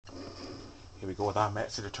Here we go with our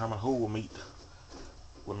match to determine who will meet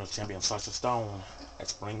women's champion Sasha Stone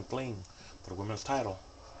at Fling for the women's title.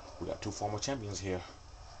 We got two former champions here,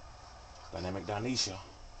 Dynamic Dynesha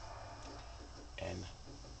and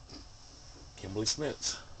Kimberly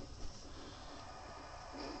Smits.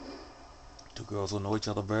 Two girls who know each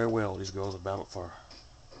other very well. These girls have battled for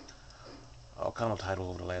all kind of titles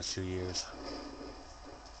over the last few years.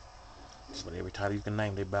 Just about every title you can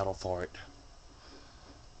name, they battle for it.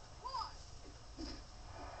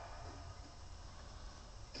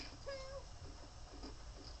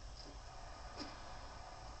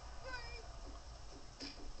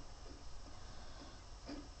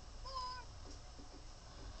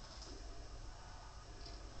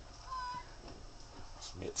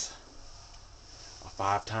 Smits, a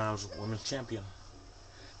 5 times women's champion.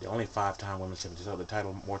 The only 5-time women's champion. She's held the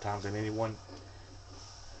title more times than anyone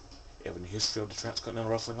ever in the history of the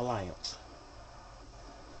Transcontinental Wrestling Alliance.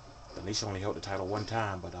 Dynesha only held the title 1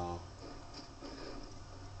 time, but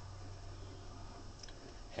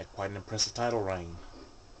had quite an impressive title reign.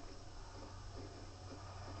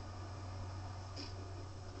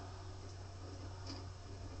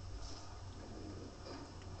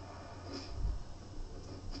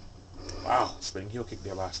 Wow, spinning heel kick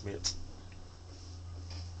there by Smits.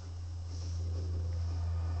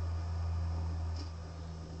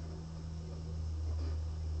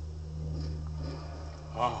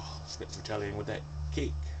 Oh, Smits retaliating with that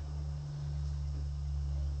kick.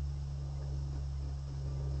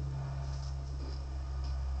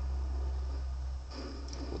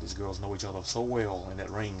 Well, these girls know each other so well in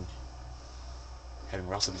that ring, having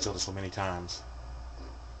wrestled each other so many times.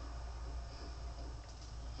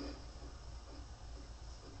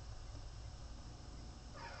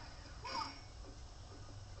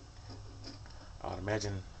 I would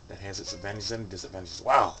imagine that has its advantages and disadvantages.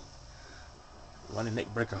 Wow! Running neck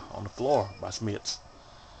breaker on the floor by Smits.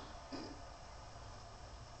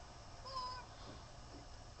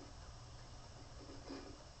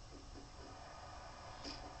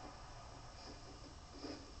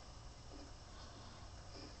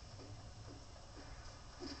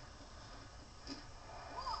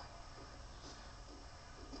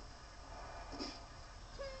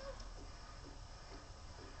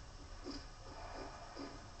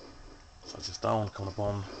 Sasha Stone coming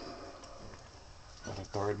upon her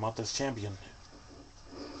 3rd month as champion.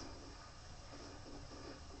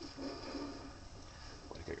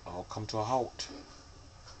 But it all come to a halt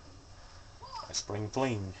at Spring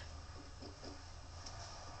Fling.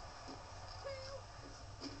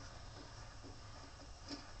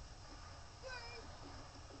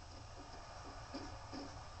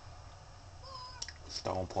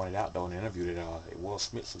 Stone pointed out though in the interview that it was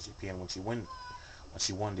Smits who she pinned when she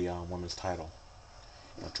won the women's title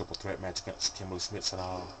in a triple threat match against Kimberly Smits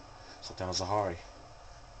and Sultana Zahari.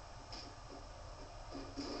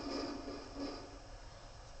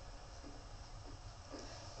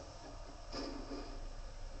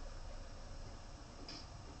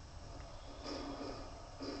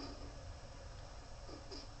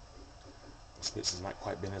 Smits has not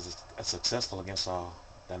quite been as successful against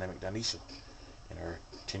Dynamic Dynesha in her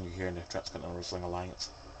tenure here in the Transcontinental Wrestling Alliance.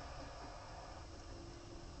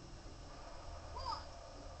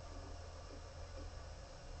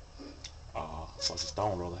 Sasha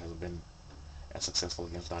Stone rather hasn't been as successful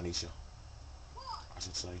against Dynesha, I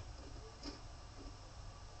should say.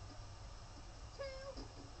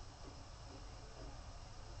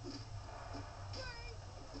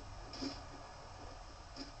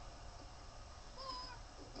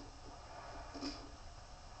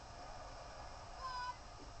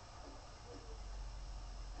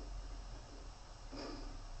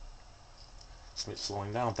 Smits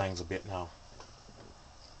slowing down things a bit now.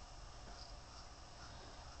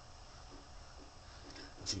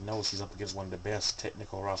 She knows she's up against one of the best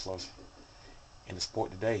technical wrestlers in the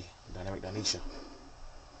sport today, Dynamic Dynesha.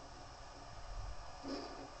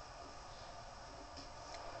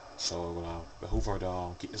 So it would behoove her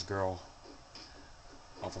to get this girl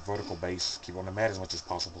off a vertical base, keep her on the mat as much as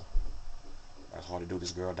possible. That's hard to do.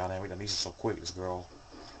 This girl, Dynamic Dynesha, so quick. This girl,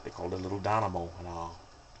 they call her Little Dynamo,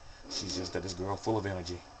 and she's just this girl full of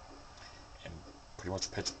energy and pretty much a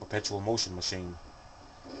perpetual motion machine.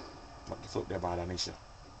 Like the flip there by Dynesha.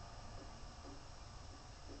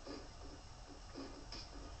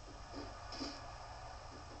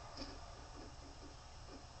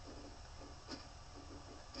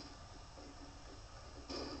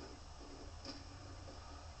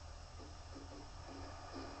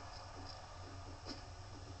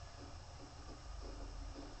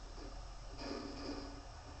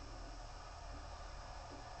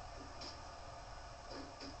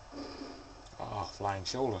 Oh, flying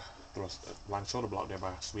shoulder. Flying shoulder block there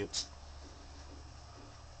by Smits.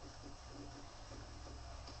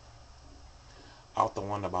 Out the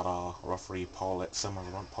one about referee Paulette Simmons.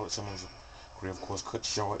 Paulette Simmons' career, of course, cut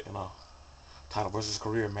short in a title versus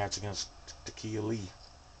career match against Takia Lee.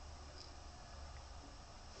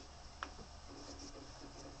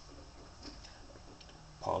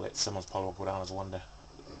 Paulette Simmons probably will go down as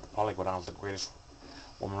probably go down as the greatest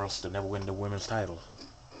woman wrestler to never win the women's title.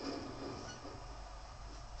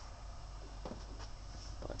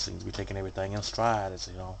 But seems to be taking everything in stride. It's,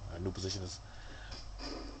 a new position is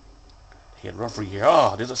head referee here.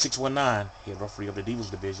 Oh, there's a 619 head referee of the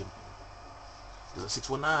Divas division. There's a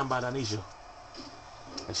 619 by Dynesha.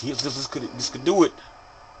 And she hits this could do it.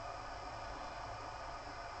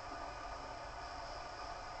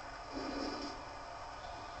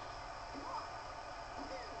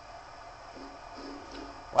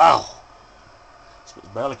 Wow.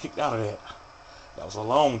 Smits barely kicked out of that. That was a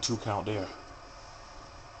long 2 count there.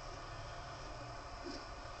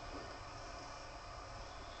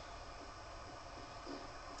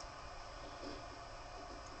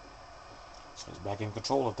 So he's back in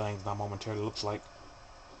control of things now momentarily, looks like.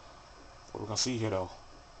 What we're going to see here, though.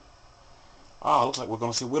 Ah, looks like we're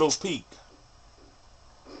going to see Widow's Peak.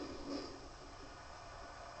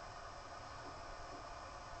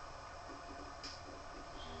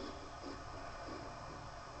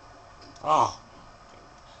 Ah.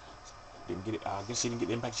 Didn't get it. I guess he didn't get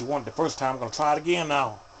the impact she wanted the first time. I'm going to try it again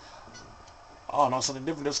now. Oh, no, something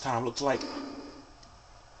different this time. Looks like a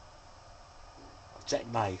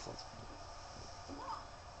jackknife.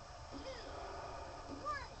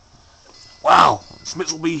 Wow.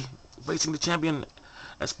 Smits will be facing the champion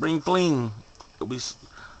at Spring Fling. It'll be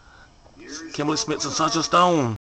Kimberly Smits and Sasha Stone.